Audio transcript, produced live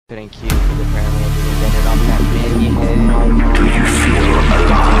couldn't queue for the paramedic and ended up that mini hit. Do you feel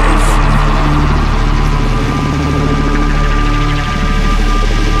alive?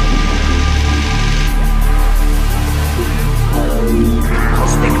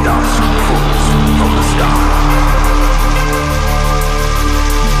 Cosmic dust falls from the sky.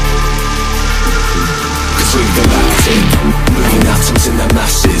 Between galactic, moving atoms in their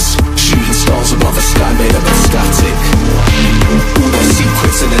masses, shooting stars above a sky made up of static. All their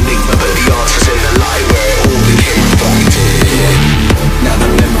secrets an enigma, but the answers in the light where it all became reflected. Now the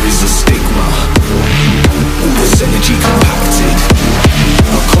memory's a stigma, all this energy compacted.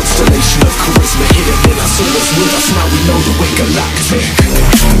 A constellation of charisma hidden in us, all that's with us. Now we know that we're galactic.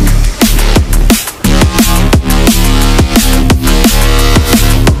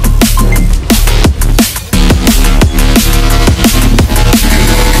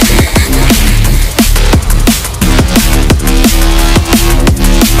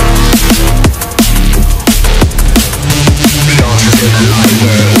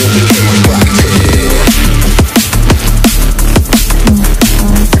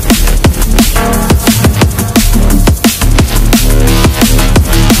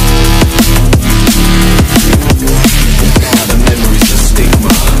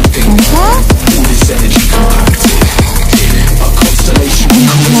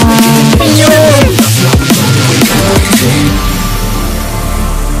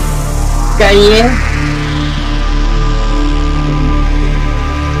 Caí.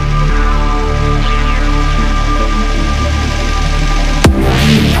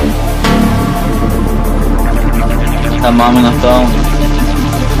 Tá mal, Minotão.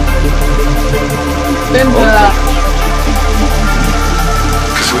 Tenta.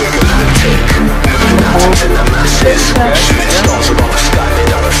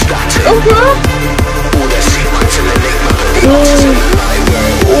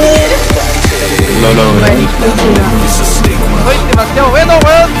 No, no, no. Oi, Sebastião, eu não ando!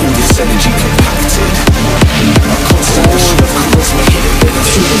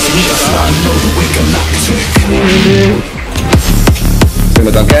 Se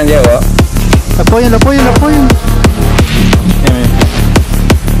me tanquean, llego. Apoyen.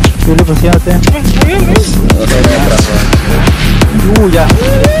 Yo paseate. No tengo atrás. Ya.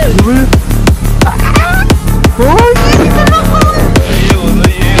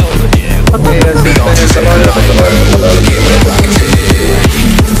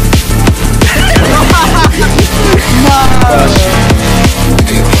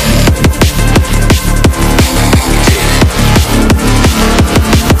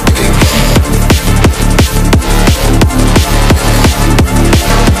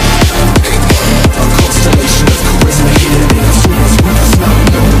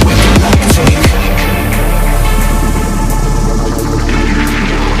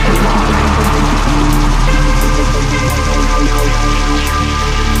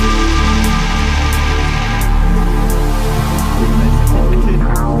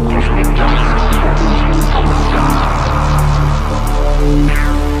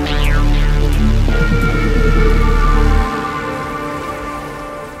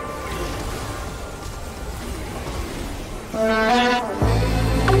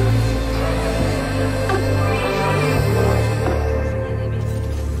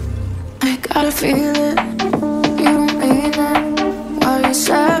 I gotta feel it, you don't mean it, while you're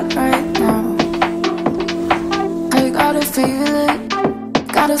sad right now. I gotta feel it,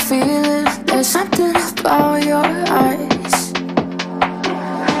 there's something about your eyes.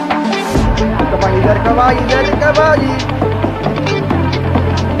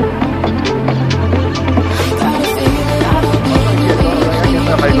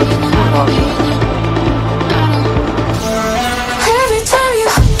 Every time you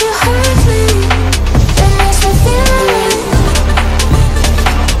hurt me, it makes me feel alive.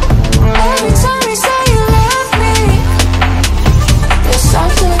 Every time you say you love me, there's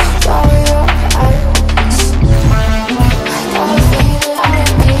something about your eyes. I gotta feel it, I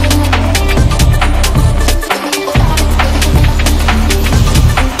don't mean it.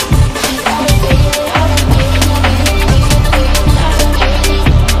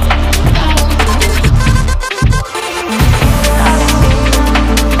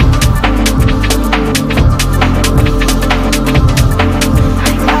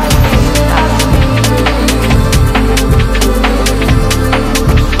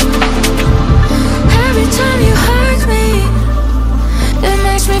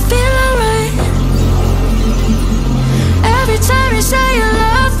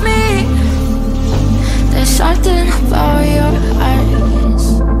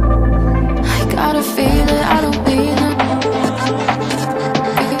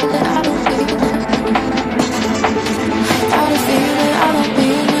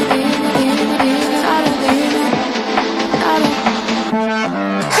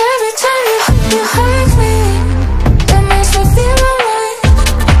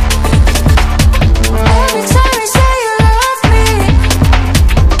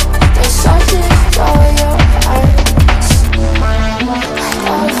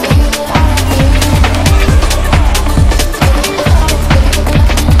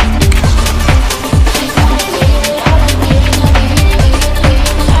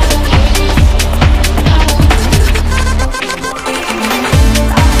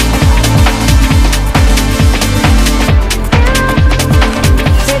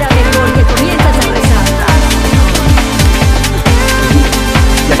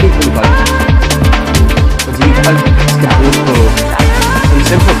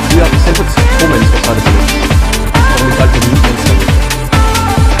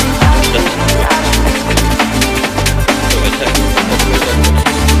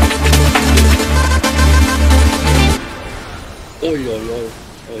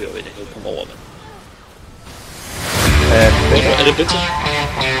 bitte?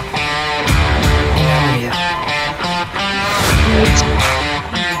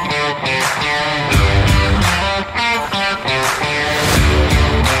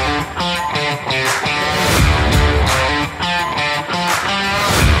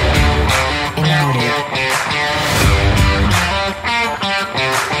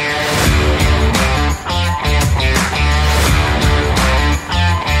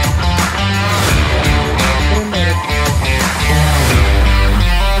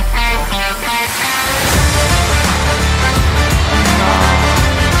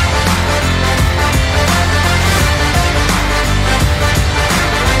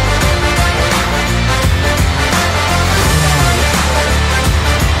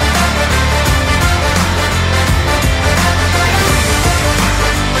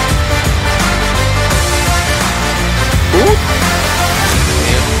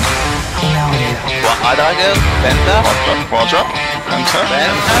 Ada again. Penta. Roger. Penta.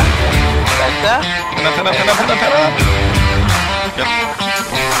 Penta. Penta. Penta. Yep.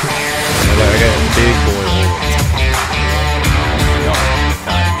 I got a big boy hole.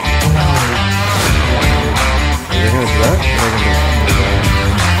 You're gonna do that? You're gonna do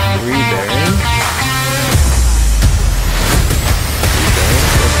 3 bearings.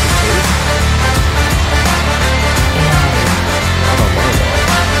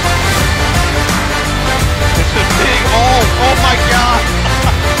 Oh my god!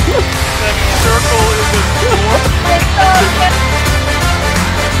 That circle is the floor.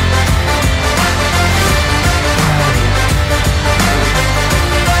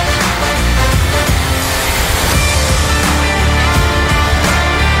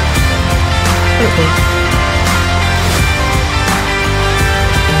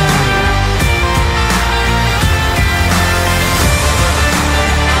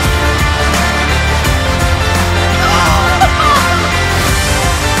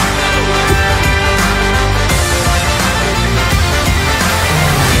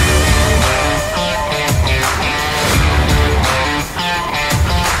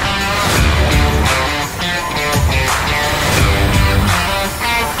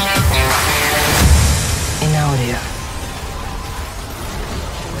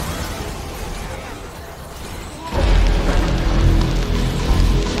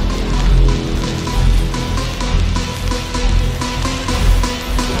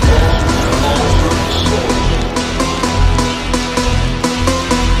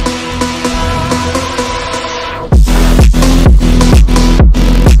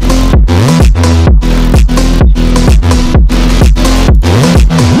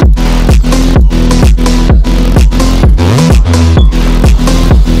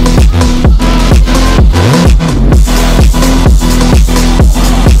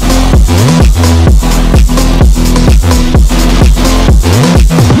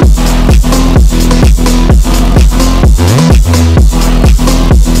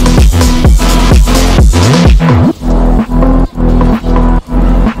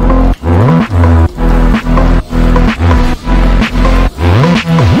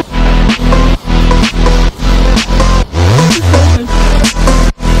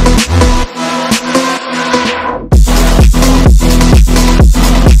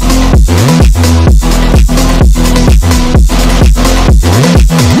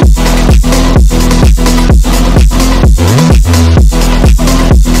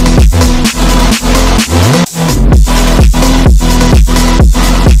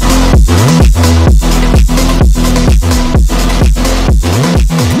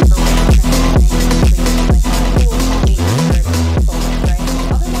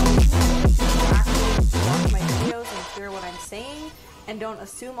 And don't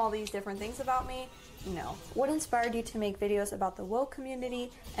assume all these different things about me. No. What inspired you to make videos about the woke community,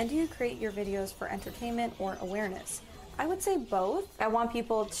 and do you create your videos for entertainment or awareness? I would say both. I want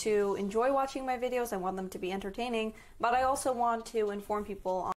people to enjoy watching my videos, I want them to be entertaining, but I also want to inform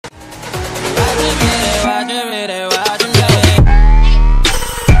people on